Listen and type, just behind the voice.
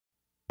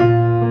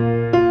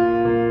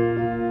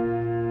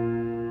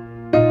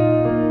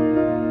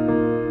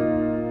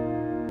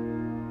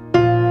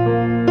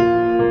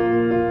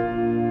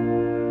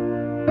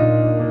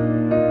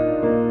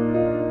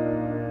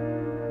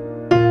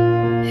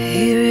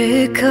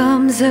it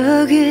comes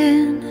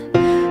again.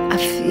 I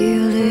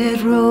feel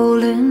it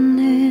rolling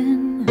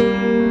in,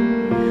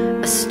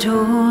 a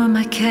storm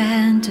I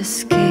can't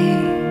escape.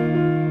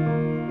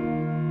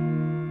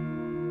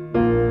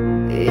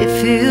 It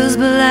feels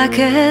black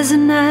as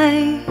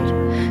night,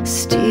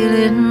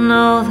 stealing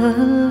all the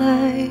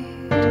light.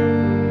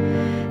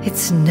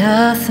 It's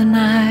nothing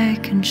I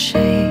can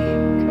shake.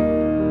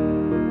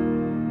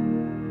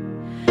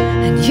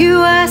 And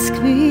you ask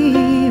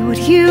me what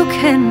you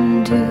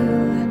can do.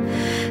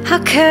 How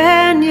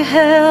can you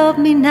help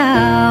me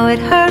now? It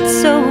hurts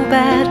so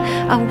bad,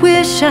 I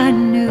wish I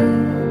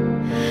knew.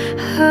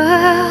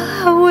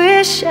 I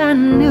wish I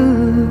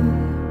knew.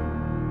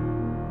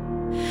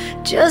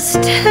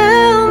 Just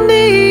tell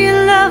me you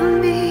love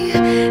me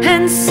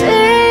and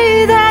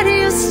say that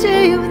you'll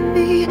stay with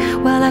me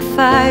while I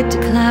fight to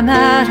climb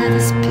out of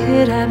this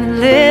pit I've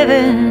been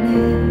living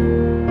in.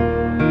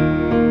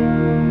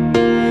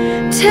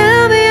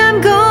 Tell me I'm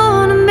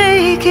gonna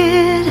make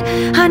it.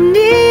 I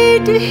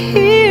need to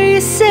hear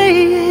you say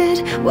it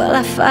while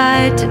I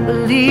fight to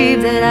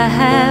believe that I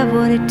have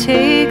what it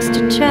takes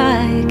to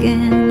try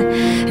again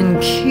and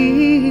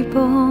keep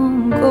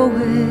on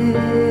going.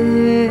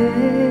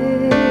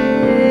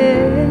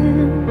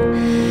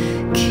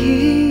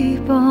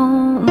 Keep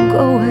on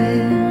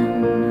going.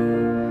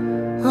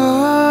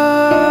 Oh,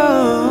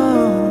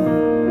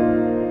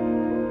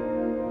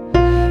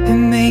 it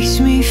makes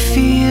me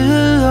feel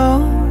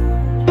alone,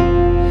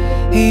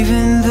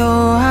 even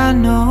though I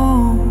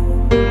know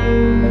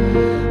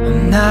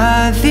I'm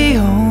not the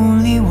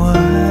only one.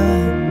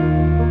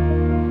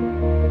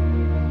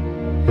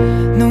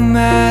 No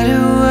matter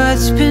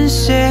what's been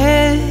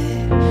said,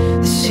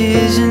 this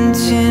isn't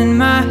in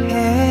my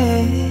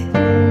head,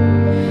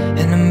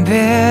 and I'm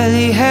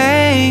barely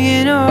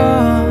hanging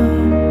on.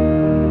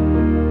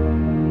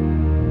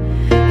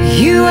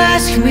 You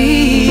ask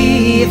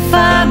me if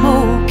I'm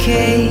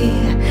okay,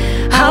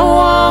 I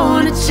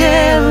wanna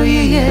tell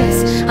you yes.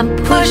 I'm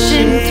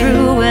pushing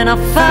through and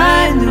I'll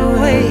find a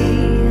way.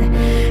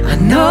 I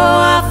know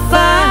I'll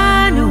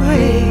find a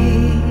way.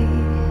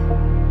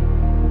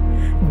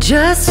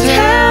 Just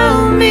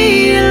tell me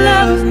you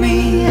love me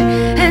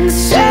and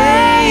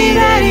say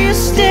that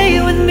you'll stay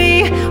with me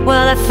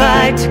while I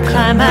fight to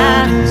climb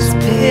out of this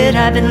pit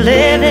I've been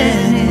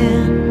living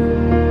in.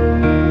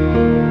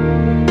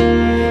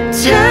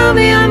 Tell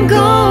me I'm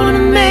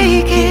gonna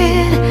make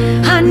it.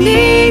 I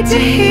need to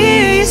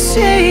hear you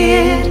say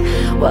it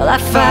while I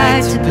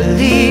fight to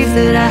believe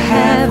that I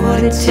have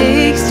what it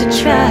takes to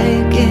try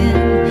again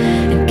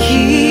and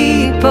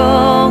keep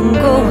on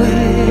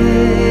going.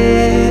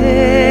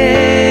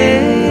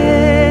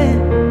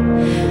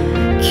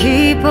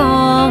 Keep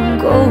on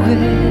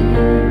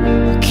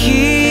going.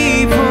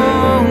 Keep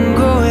on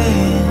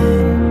going.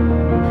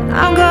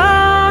 I'm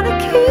gonna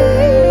keep.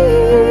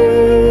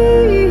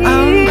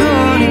 I'm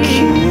gonna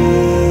keep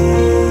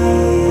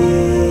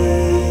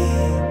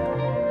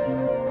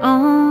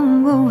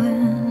on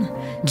going.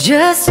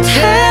 Just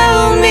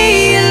tell me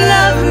you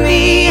love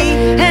me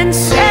and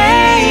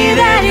say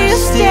that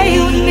you'll stay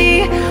with me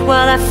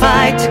while I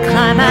fight to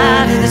climb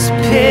out of this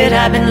pit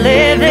I've been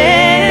living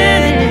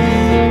in.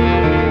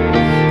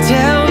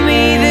 Tell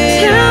me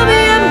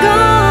I'm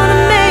gonna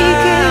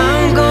make it.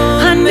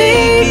 I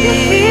need to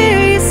hear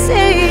you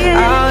say it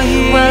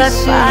while I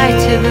fight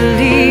to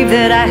believe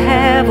that I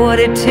have what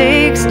it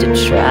takes to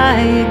try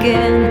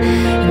again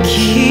and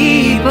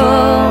keep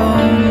on